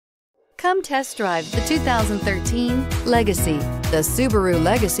Come test drive the 2013 Legacy. The Subaru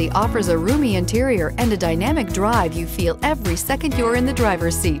Legacy offers a roomy interior and a dynamic drive you feel every second you're in the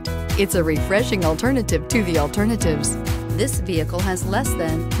driver's seat. It's a refreshing alternative to the alternatives. This vehicle has less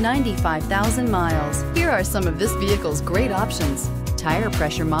than 95,000 miles. Here are some of this vehicle's great options: tire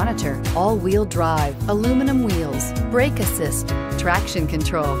pressure monitor, all-wheel drive, aluminum wheels, brake assist, traction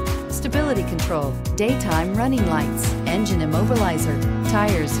control, stability control, daytime running lights, engine immobilizer,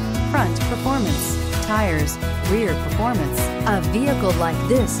 tires, front performance, tires, rear performance. A vehicle like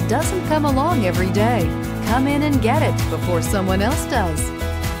this doesn't come along every day. Come in and get it before someone else does.